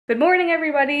Good morning,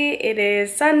 everybody. It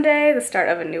is Sunday, the start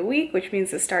of a new week, which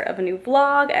means the start of a new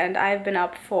vlog, and I've been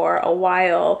up for a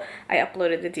while. I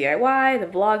uploaded the DIY, the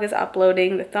vlog is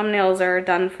uploading, the thumbnails are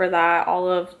done for that,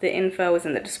 all of the info is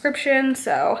in the description,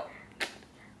 so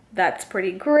that's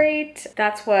pretty great.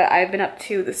 That's what I've been up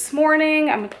to this morning.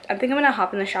 I think I'm gonna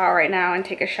hop in the shower right now and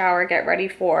take a shower, get ready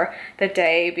for the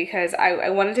day, because I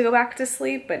wanted to go back to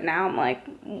sleep, but now I'm like,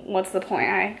 what's the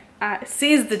point? I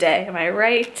seize the day, am I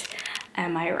right?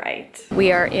 Am I right?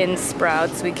 We are in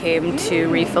Sprouts. We came to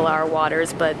refill our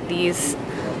waters, but these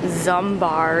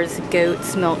Zumbars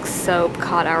goat's milk soap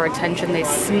caught our attention. They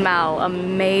smell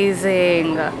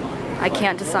amazing. I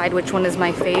can't decide which one is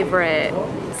my favorite.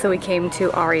 So we came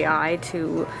to REI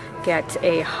to get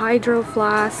a hydro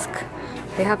flask.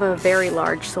 They have a very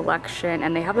large selection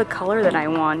and they have the color that I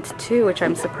want too, which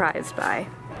I'm surprised by.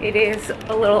 It is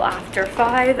a little after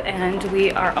 5 and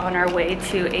we are on our way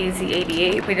to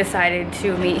AZ88. We decided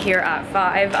to meet here at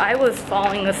 5. I was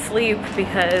falling asleep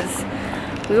because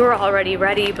we were already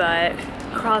ready, but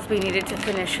Crosby needed to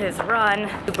finish his run.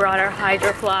 We brought our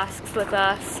hydro flasks with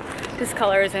us. This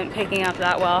color isn't picking up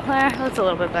that well. That's a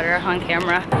little bit better on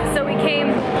camera. So we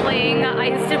came bowling.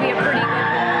 I used to be a pretty good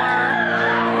bowler.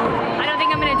 I don't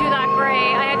think I'm gonna do that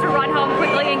great. I had to run home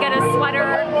quickly and get a sweater,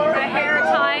 a hair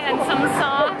tie, and some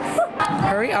socks.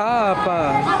 Hurry up.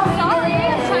 Sorry,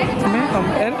 I'm trying to Ma'am,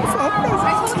 it's open.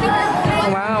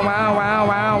 Wow, wow, wow,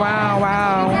 wow, wow,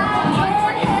 wow.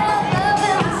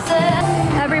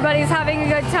 Everybody's having a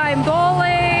good time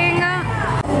bowling.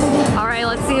 All right,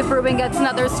 let's see if Ruben gets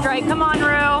another strike. Come on,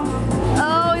 Ru.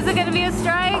 Oh, is it gonna be a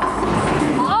strike?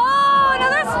 Oh,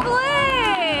 another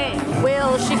split.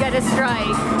 Will she get a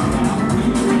strike?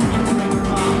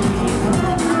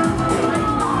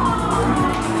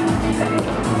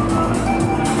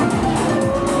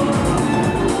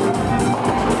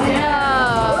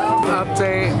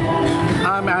 Update,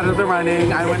 I'm out of the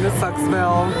running. I went to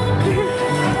Sucksville.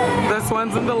 This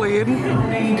one's in the lead.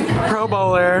 Pro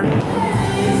bowler.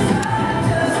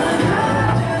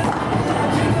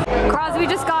 Crosby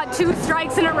just got 2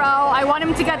 strikes in a row. I want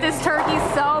him to get this turkey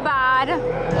so bad.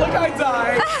 Look, I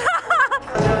died.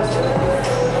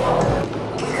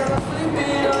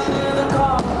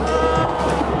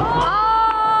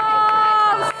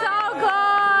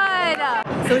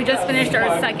 So we just finished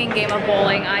our second game of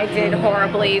bowling. I did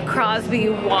horribly. Crosby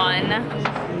won.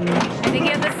 I think he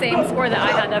had the same score that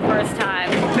I had the first time.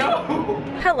 No!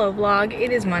 Hello vlog, it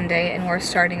is Monday and we're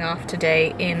starting off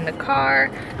today in the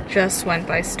car. Just went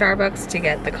by Starbucks to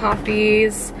get the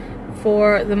coffees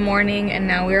for the morning and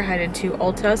now we're headed to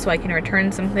Ulta so I can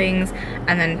return some things,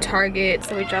 and then Target.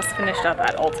 So we just finished up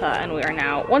at Ulta and we are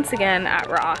now once again at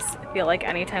Ross. I feel like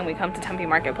anytime we come to Tempe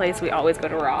Marketplace we always go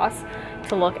to Ross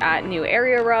to look at new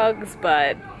area rugs,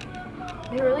 but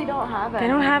They really don't have it. they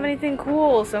don't have anything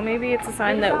cool, so maybe it's a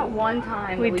sign that one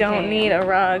time we don't need a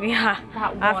rug. Yeah,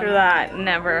 after that,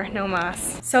 never, no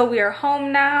mas. So we are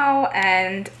home now,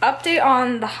 and update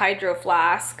on the hydro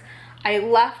flask. I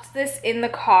left this in the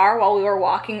car while we were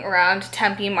walking around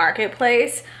Tempe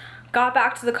Marketplace. Got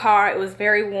back to the car, it was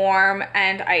very warm,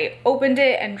 and I opened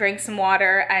it and drank some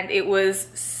water, and it was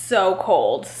so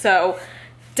cold. So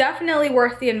definitely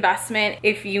worth the investment.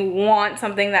 If you want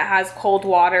something that has cold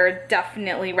water,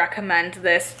 definitely recommend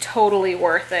this. Totally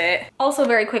worth it. Also,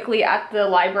 very quickly, at the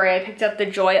library, I picked up The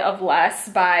Joy of Less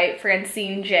by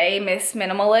Francine J, Miss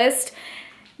Minimalist.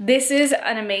 This is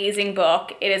an amazing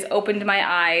book. It has opened my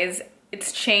eyes.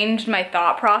 It's changed my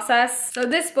thought process. So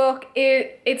this book,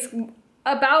 it's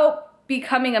about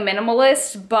becoming a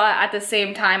minimalist, but at the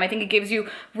same time, I think it gives you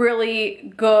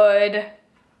really good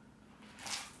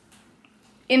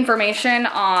information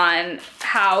on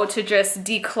how to just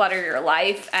declutter your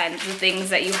life and the things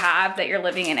that you have that you're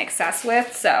living in excess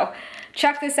with. So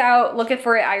check this out, look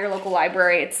for it at your local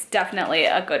library. It's definitely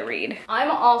a good read. I'm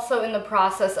also in the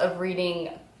process of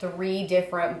reading 3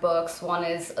 different books. One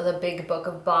is the Big Book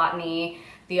of Botany,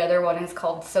 the other one is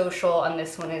called Social, and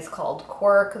this one is called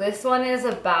Quirk. This one is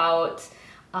about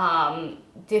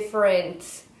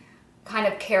different kind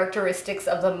of characteristics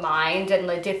of the mind and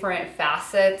the different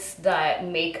facets that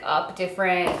make up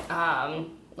different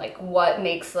like what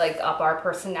makes like up our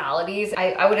personalities.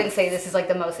 I wouldn't say this is like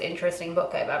the most interesting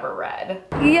book I've ever read.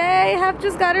 Yay, Hep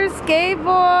just got her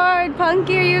skateboard.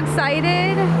 Punky, are you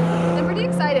excited? I'm pretty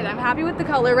excited. I'm happy with the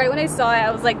color. Right when I saw it,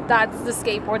 I was like, that's the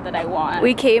skateboard that I want.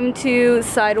 We came to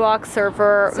Sidewalk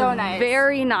Surfer. So nice.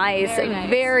 Very nice. Very nice.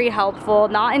 Very helpful.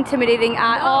 Not intimidating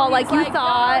at all like you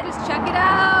thought. No, just check it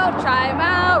out, try them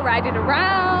out, ride it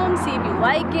around, see if you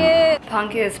like it.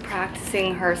 Punk is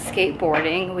practicing her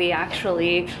skateboarding. We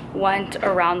actually went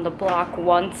around the block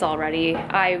once already.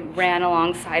 I ran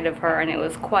alongside of her and it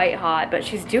was quite hot, but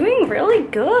she's doing really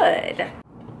good.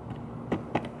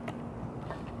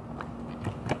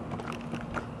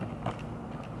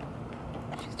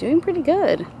 She's doing pretty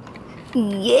good.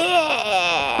 Yeah!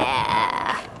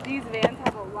 These Vans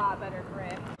have a lot better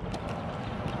grip.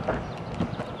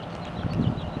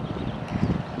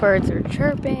 Birds are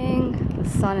chirping, the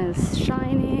sun is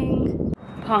shining.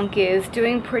 Punk is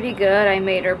doing pretty good. I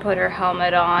made her put her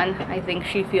helmet on. I think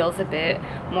she feels a bit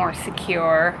more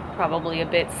secure, probably a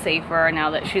bit safer now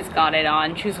that she's got it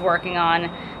on. She's working on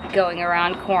going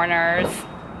around corners.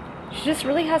 She just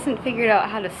really hasn't figured out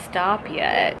how to stop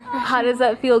yet. How does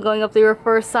that feel going up the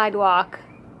reverse sidewalk?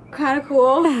 Kind of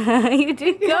cool. You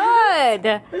did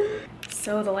good.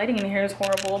 So the lighting in here is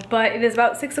horrible, but it is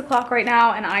about 6 o'clock right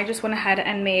now and I just went ahead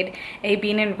and made a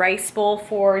bean and rice bowl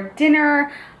for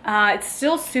dinner. It's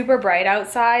still super bright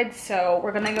outside, so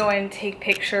we're gonna go and take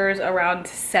pictures around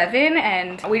 7,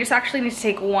 and we just actually need to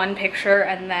take one picture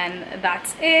and then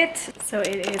that's it. So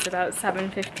it is about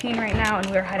 7:15 right now and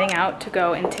we're heading out to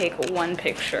go and take one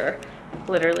picture.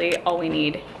 Literally all we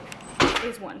need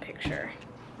is one picture.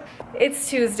 It's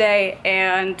Tuesday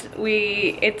and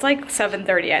it's like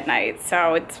 7:30 at night,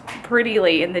 so it's pretty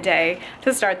late in the day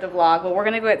to start the vlog, but we're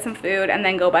gonna go get some food and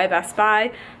then go by Best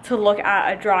Buy to look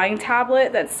at a drawing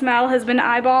tablet that Smell has been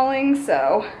eyeballing,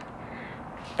 so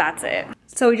that's it.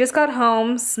 So we just got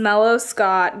home, Smello,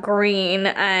 Scott, Green,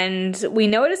 and we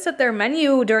noticed that their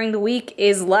menu during the week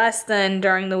is less than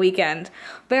during the weekend.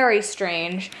 Very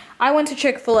strange. I went to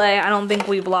Chick-fil-A. I don't think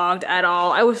we vlogged at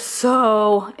all. I was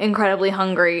so incredibly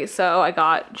hungry, so I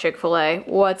got Chick-fil-A.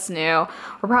 What's new?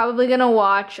 We're probably gonna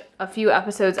watch a few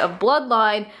episodes of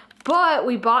Bloodline, but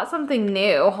we bought something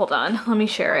new. Hold on, let me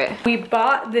share it. We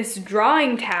bought this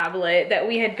drawing tablet that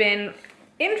we had been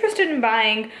interested in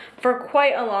buying for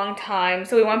quite a long time.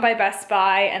 So we went by Best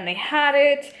Buy and they had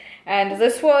it, and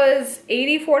this was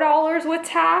 $84 with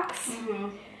tax.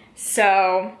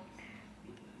 So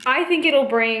I think it'll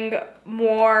bring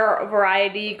more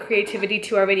variety, creativity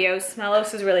to our videos.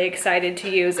 Smellos is really excited to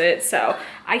use it, so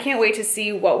I can't wait to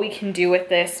see what we can do with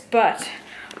this. But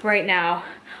right now,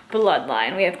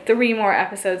 Bloodline. We have 3 more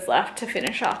episodes left to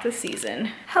finish off the season.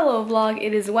 Hello vlog,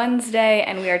 it is Wednesday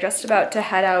and we are just about to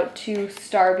head out to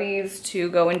Starbucks to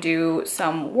go and do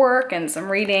some work and some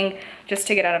reading just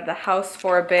to get out of the house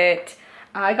for a bit.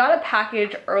 I got a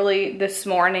package early this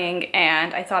morning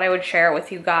and I thought I would share it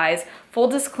with you guys. Full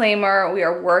disclaimer, we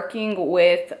are working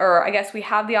with, or I guess we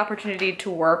have the opportunity to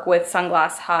work with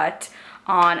Sunglass Hut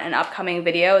on an upcoming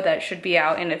video that should be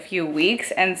out in a few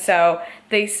weeks, and so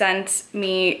they sent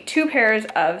me 2 pairs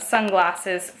of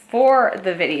sunglasses for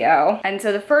the video. And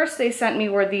so the first they sent me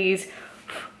were these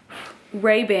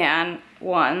Ray-Ban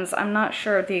ones. I'm not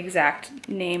sure of the exact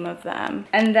name of them.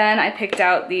 And then I picked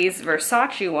out these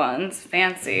Versace ones,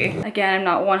 fancy. Again, I'm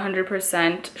not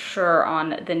 100% sure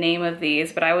on the name of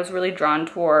these, but I was really drawn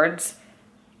towards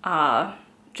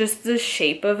just the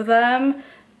shape of them,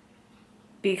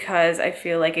 because I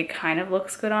feel like it kind of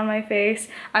looks good on my face.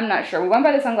 I'm not sure. We went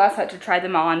by the Sunglass Hut to try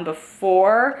them on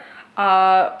before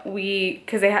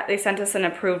because they sent us an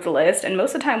approved list, and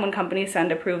most of the time when companies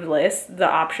send approved lists, the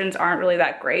options aren't really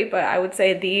that great, but I would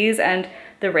say these and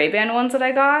the Ray-Ban ones that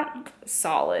I got,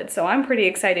 solid. So I'm pretty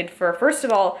excited for, first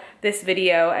of all, this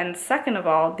video, and second of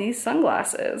all, these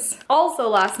sunglasses. Also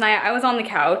last night I was on the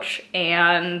couch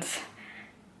and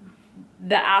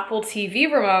the Apple TV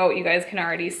remote, you guys can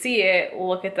already see it,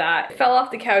 look at that. It fell off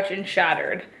the couch and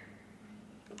shattered,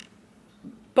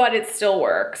 but it still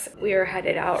works. We are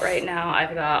headed out right now.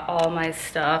 I've got all my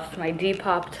stuff, my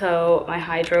Depop tote, my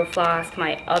Hydro Flask,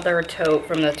 my other tote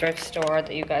from the thrift store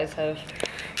that you guys have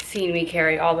seen me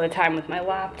carry all the time with my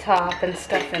laptop and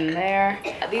stuff in there.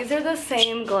 These are the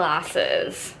same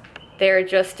glasses. They're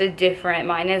just a different,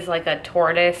 mine is like a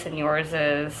tortoise and yours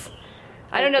is,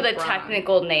 I don't know the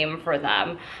technical name for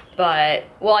them, but,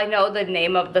 well, I know the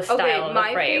name of the style of the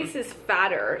frame. My face is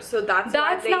fatter, so that's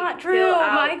not true.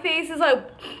 My face is like,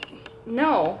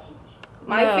 no.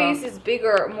 My face is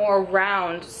bigger, more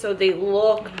round, so they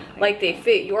look like they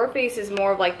fit. Your face is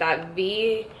more of like that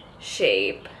V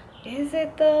shape. Is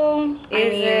it though?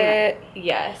 Is it?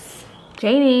 Yes.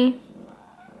 Janie.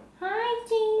 Hi,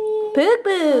 Janie. Boog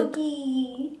boog.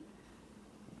 Boogie.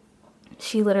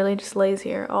 She literally just lays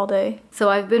here all day. So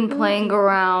I've been playing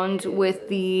around with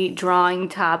the drawing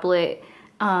tablet.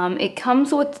 It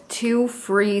comes with 2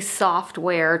 free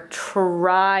software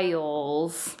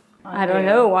trials. I don't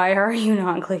know. Why are you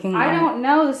not clicking on it? I don't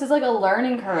know. This is like a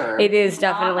learning curve. It is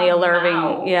definitely a learning.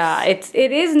 Mouse. Yeah, it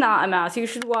is not a mouse. You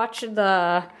should watch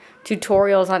the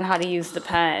tutorials on how to use the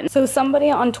pen. So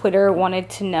somebody on Twitter wanted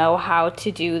to know how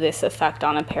to do this effect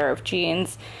on a pair of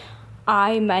jeans.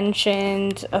 I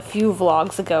mentioned a few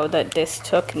vlogs ago that this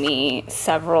took me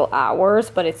several hours,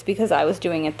 but it's because I was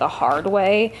doing it the hard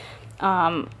way.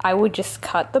 I would just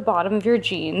cut the bottom of your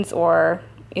jeans, or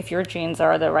if your jeans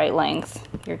are the right length,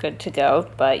 you're good to go,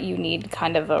 but you need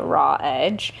kind of a raw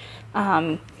edge.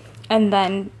 And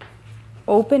then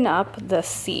open up the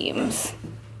seams,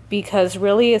 because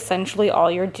really essentially all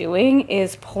you're doing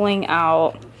is pulling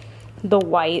out the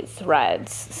white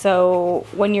threads. So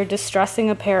when you're distressing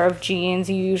a pair of jeans,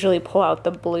 you usually pull out the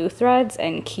blue threads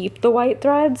and keep the white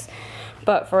threads.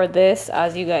 But for this,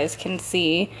 as you guys can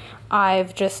see,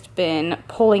 I've just been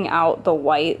pulling out the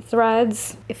white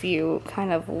threads. If you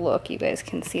kind of look, you guys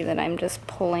can see that I'm just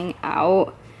pulling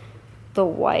out the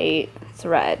white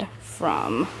thread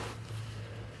from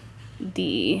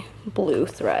the blue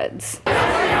threads.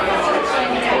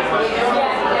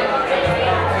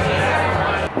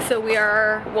 So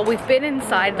we've been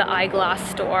inside the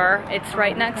eyeglass store. It's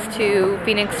right next to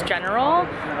Phoenix General.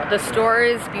 The store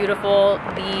is beautiful.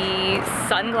 The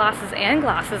sunglasses and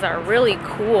glasses are really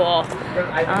cool.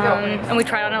 And we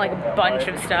tried on like a bunch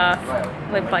of stuff,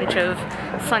 like a bunch of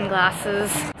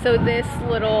sunglasses. So this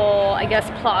little, I guess,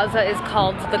 plaza is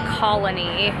called the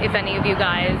Colony, if any of you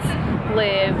guys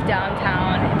live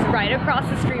downtown. It's right across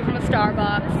the street from a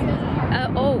Starbucks.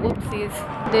 Oh, whoopsies.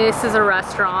 This is a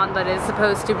restaurant that is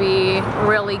supposed to be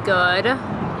really good.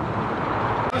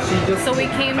 So we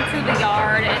came to the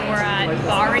yard and we're at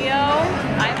Barrio.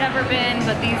 I've never been,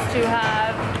 but these two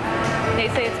have. They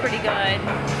say it's pretty good.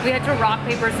 We had to rock,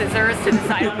 paper, scissors to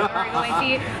decide on what we're going to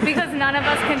eat because none of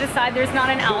us can decide. There's not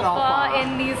an alpha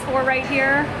in these four right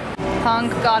here.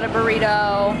 Punk got a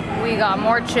burrito. We got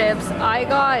more chips. I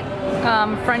got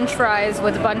French fries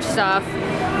with a bunch of stuff.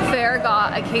 Fair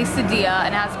got a quesadilla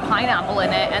and has pineapple in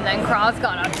it, and then Kraz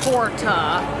got a torta.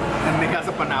 And it has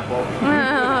a pineapple.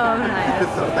 Oh,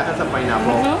 nice. So that has a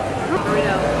pineapple.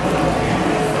 Burrito.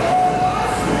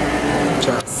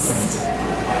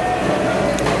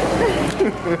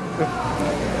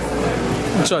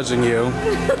 Judging you.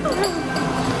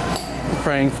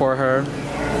 Praying for her.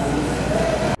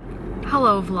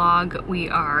 Hello vlog, we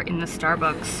are in the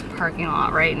Starbucks parking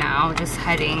lot right now, just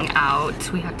heading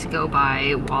out. We have to go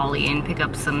by Wally and pick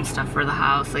up some stuff for the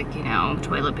house, like, you know,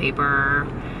 toilet paper,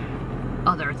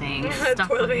 other things, stuff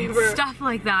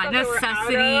like that,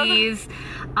 necessities.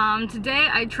 Today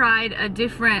I tried a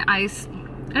different I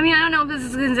don't know if this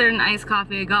is considered an iced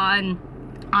coffee. I got an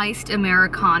iced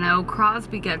Americano.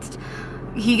 Crosby gets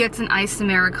an iced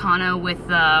Americano with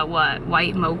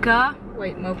white mocha.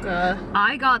 White mocha.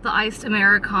 I got the iced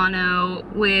Americano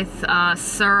with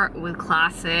syrup, with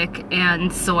classic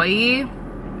and soy.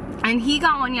 And he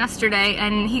got one yesterday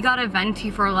and he got a venti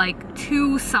for like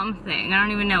 $2 something. I don't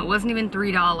even know, it wasn't even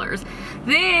 $3.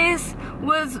 This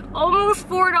was almost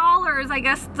 $4. I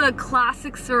guess the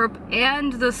classic syrup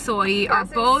and the soy are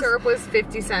both. Syrup was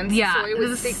 50 cents. Yeah, soy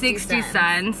was 60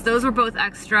 cents. Those were both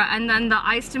extra. And then the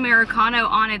iced Americano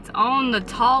on its own, the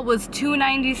tall was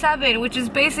 $2.97, which is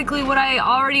basically what I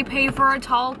already pay for a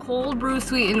tall cold brew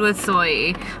sweetened with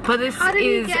soy. But this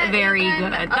is very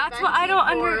good. That's what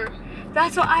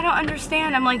I don't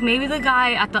understand. I'm like, maybe the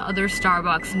guy at the other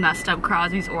Starbucks messed up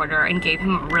Crosby's order and gave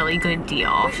him a really good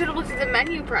deal. We should have looked at the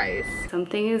menu price.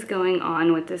 Something is going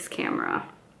on with this camera.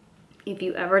 If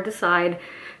you ever decide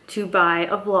to buy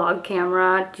a vlog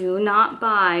camera, do not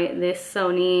buy this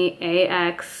Sony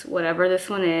AX, whatever this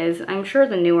one is. I'm sure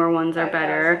the newer ones are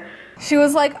better. She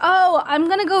was like, oh, I'm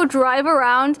gonna go drive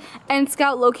around and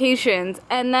scout locations.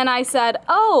 And then I said,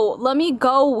 oh, let me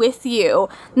go with you.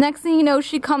 Next thing you know,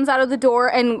 she comes out of the door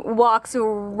and walks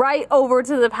right over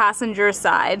to the passenger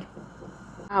side.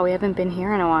 Wow, we haven't been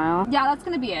here in a while. Yeah, that's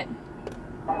gonna be it.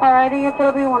 Alrighty,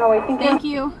 it'll be 108. Thank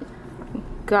you.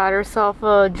 Got herself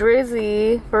a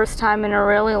drizzy. First time in a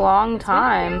really long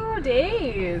time. It's been a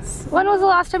few days. When was the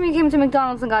last time you came to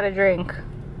McDonald's and got a drink?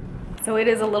 So it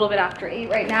is a little bit after 8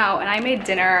 right now, and I made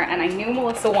dinner, and I knew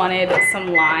Melissa wanted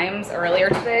some limes earlier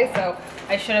today, so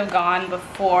I should have gone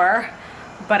before,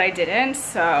 but I didn't,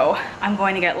 so I'm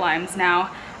going to get limes now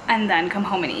and then come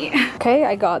home and eat. Okay,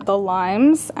 I got the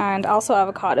limes and also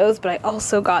avocados, but I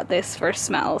also got this for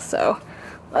smell, so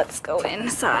let's go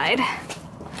inside.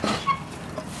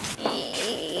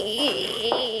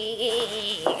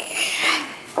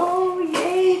 Oh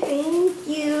yay, thank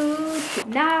you.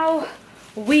 Now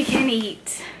we can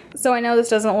eat. So I know this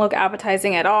doesn't look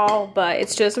appetizing at all, but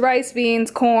it's just rice, beans,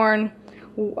 corn,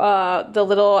 the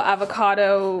little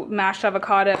avocado, mashed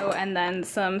avocado, and then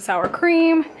some sour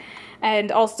cream,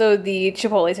 and also the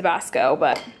Chipotle Tabasco,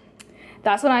 but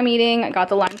that's what I'm eating. I got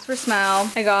the limes for smell.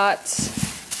 I got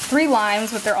 3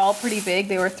 limes, but they're all pretty big.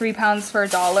 They were 3 pounds for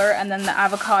 $1, and then the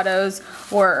avocados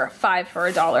were 5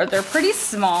 for $1. They're pretty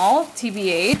small,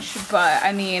 TBH, but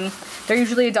I mean, they're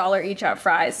usually $1 each at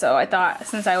Fry's, so I thought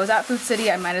since I was at Food City,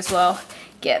 I might as well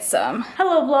get some.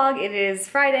 Hello vlog, it is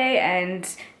Friday and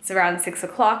it's around 6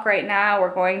 o'clock right now.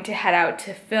 We're going to head out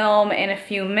to film in a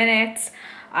few minutes.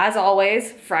 As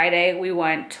always, Friday we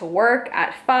went to work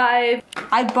at 5.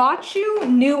 I bought you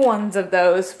new ones of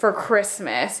those for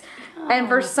Christmas. And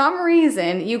for some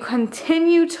reason, you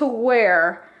continue to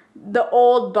wear the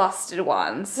old busted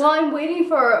ones. Well, I'm waiting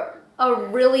for a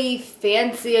really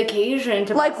fancy occasion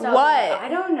to like bust out. what? I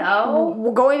don't know.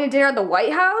 We're going to dinner at the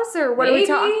White House, or what are we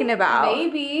talking about?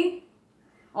 Maybe.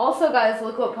 Also, guys,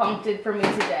 look what Punk did for me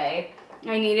today.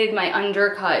 I needed my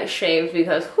undercut shaved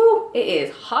because, whew, it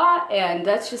is hot and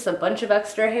that's just a bunch of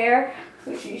extra hair.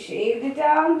 So she shaved it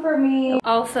down for me.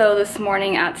 Also, this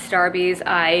morning at Starbucks,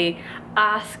 I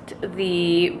asked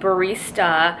the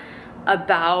barista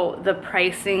about the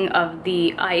pricing of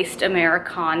the iced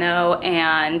Americano,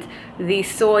 and the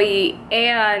soy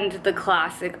and the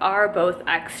classic are both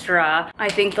extra. I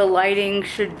think the lighting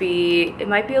should be, it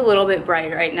might be a little bit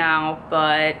bright right now,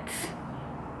 but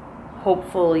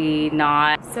hopefully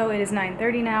not. So it is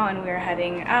 9:30 now and we are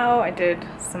heading out. I did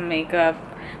some makeup.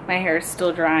 My hair is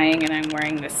still drying and I'm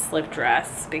wearing this slip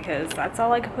dress because that's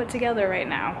all I could put together right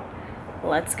now.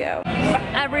 Let's go.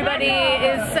 Everybody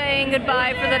is saying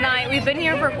goodbye for the night. We've been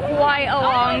here for quite a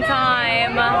long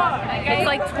time. It's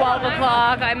like 12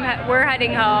 o'clock. We're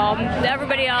heading home.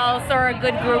 Everybody else, or a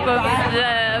good group of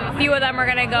a few of them, are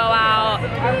gonna go out.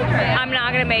 I'm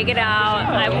not gonna make it out.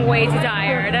 I'm way too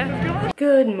tired.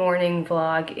 Good morning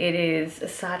vlog. It is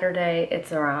Saturday.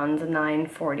 It's around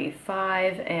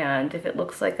 9:45, and if it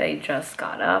looks like I just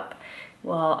got up,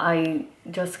 well, I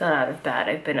just got out of bed.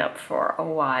 I've been up for a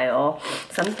while.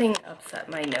 Something upset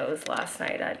my nose last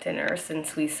night at dinner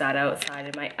since we sat outside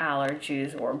and my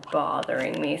allergies were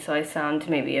bothering me, so I sound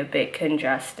maybe a bit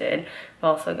congested. I've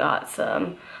also got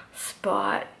some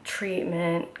spot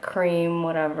treatment cream,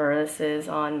 whatever this is,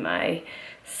 on my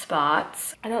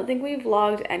spots. I don't think we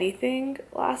vlogged anything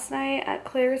last night at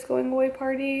Claire's going away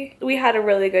party. We had a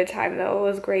really good time though. It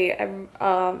was great.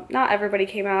 Not everybody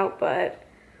came out, but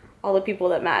all the people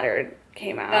that mattered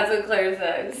came out. That's what Claire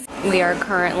says. We are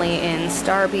currently in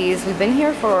Starbucks. We've been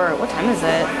here for, what time is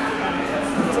it?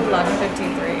 It's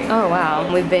 11:53. Oh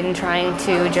wow. We've been trying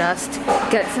to just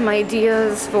get some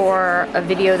ideas for a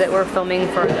video that we're filming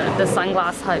for the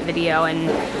Sunglass Hut video, and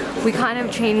we kind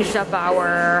of changed up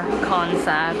our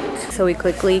concept. So we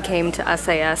quickly came to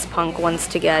SAS. Punk wants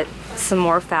to get some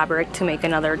more fabric to make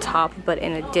another top, but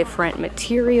in a different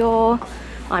material.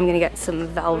 I'm gonna get some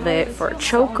velvet for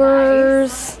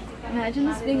chokers. So nice. Imagine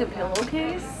this being a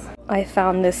pillowcase. I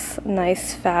found this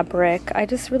nice fabric. I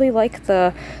just really like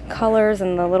the colors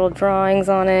and the little drawings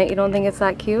on it. You don't think it's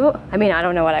that cute? I mean, I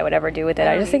don't know what I would ever do with it.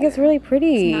 I just think it's really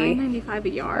pretty. It's $9.95 a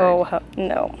yard. Oh,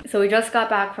 no. So we just got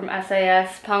back from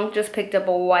SAS. Punk just picked up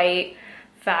a white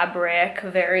fabric,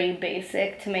 very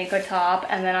basic, to make a top,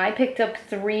 and then I picked up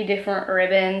 3 different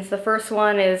ribbons. The first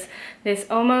one is this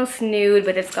almost nude,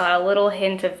 but it's got a little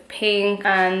hint of pink,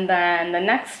 and then the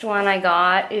next one I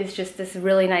got is just this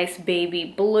really nice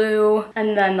baby blue,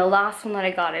 and then the last one that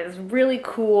I got is really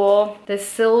cool, the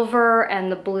silver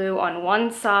and the blue on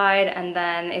one side, and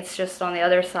then it's just on the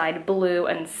other side blue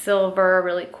and silver.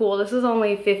 Really cool. This is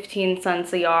only 15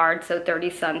 cents a yard, so 30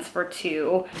 cents for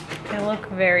 2. They look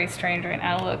very strange right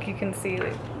now. Look, you can see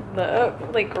the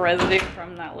like residue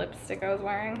from that lipstick I was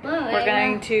wearing. We're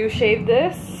going to shave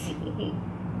this.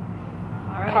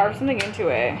 Carve something into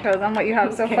it. Show them what you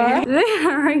have so far.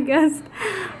 There, I guess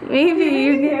maybe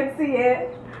you can't see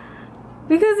it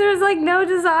because there's like no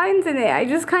designs in it. I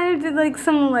just kind of did like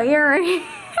some layering.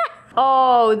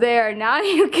 Oh, there, now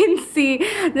you can see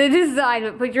the design,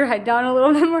 but put your head down a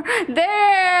little bit more.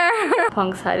 There!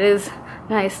 Punk's head is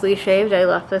nicely shaved. I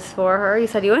left this for her. You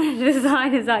said you wanted to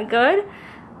design. Is that good?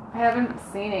 I haven't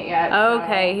seen it yet.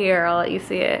 Okay, here, I'll let you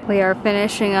see it. We are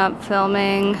finishing up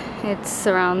filming. It's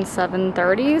around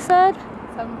 7:30, you said?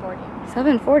 7:40.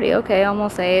 7:40, okay,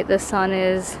 almost 8. The sun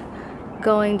is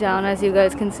going down, as you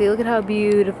guys can see. Look at how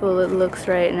beautiful it looks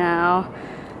right now.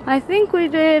 I think we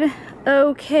did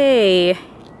okay.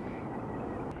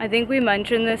 I think we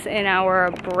mentioned this in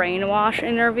our brainwash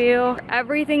interview.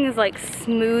 Everything is like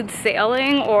smooth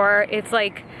sailing, or it's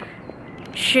like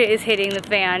shit is hitting the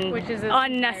fan, which is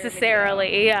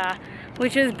unnecessarily. Yeah,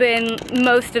 which has been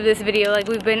most of this video. Like,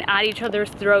 we've been at each other's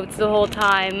throats the whole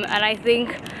time, and I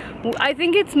think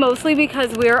it's mostly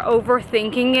because we're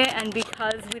overthinking it, and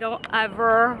because we don't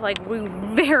ever, like, we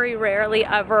very rarely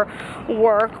ever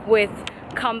work with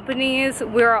companies.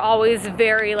 We're always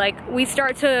very, like, we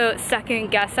start to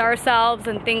second guess ourselves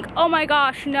and think, oh my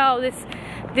gosh, no, this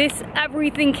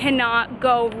everything cannot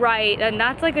go right. And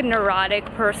that's like a neurotic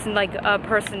person, like a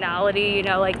personality, you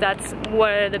know, like that's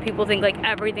what the people think, like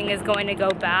everything is going to go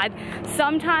bad.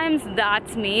 Sometimes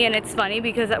that's me, and it's funny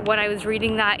because when I was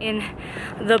reading that in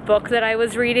the book that I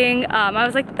was reading, I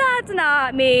was like, that's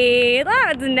not me,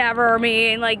 that's never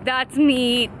me, and like that's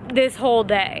me this whole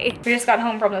day. We just got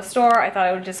home from the store. I thought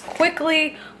I would just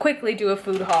quickly do a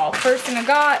food haul. First thing I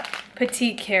got,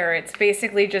 petite carrots,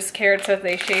 basically just carrots that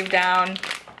they shave down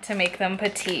to make them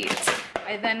petite.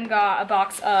 I then got a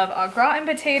box of au gratin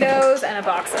potatoes and a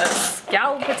box of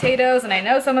scalloped potatoes, and I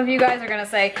know some of you guys are gonna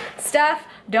say, Steph,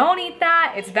 don't eat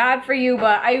that, it's bad for you,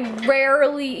 but I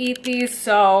rarely eat these,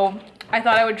 so I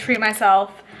thought I would treat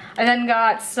myself. I then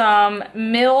got some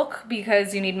milk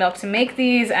because you need milk to make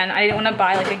these, and I didn't want to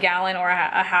buy like a gallon or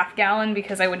a half gallon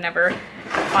because I would never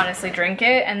honestly drink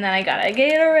it. And then I got a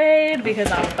Gatorade because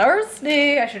I'm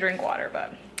thirsty. I should drink water,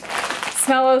 but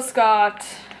Smellos got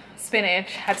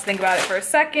spinach, had to think about it for a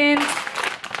second,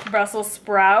 Brussels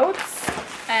sprouts,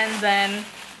 and then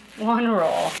one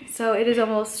roll. So it is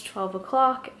almost 12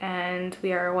 o'clock and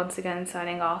we are once again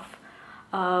signing off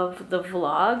of the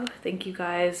vlog. Thank you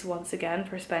guys once again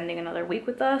for spending another week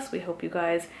with us. We hope you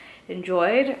guys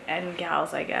enjoyed, and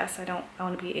gals, I guess. I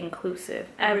want to be inclusive.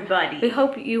 Everybody. We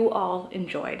hope you all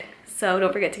enjoyed. So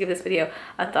don't forget to give this video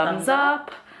a thumbs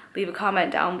up. Leave a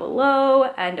comment down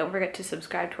below, and don't forget to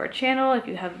subscribe to our channel if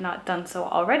you have not done so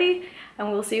already.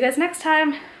 And we'll see you guys next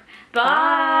time.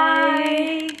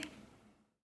 Bye.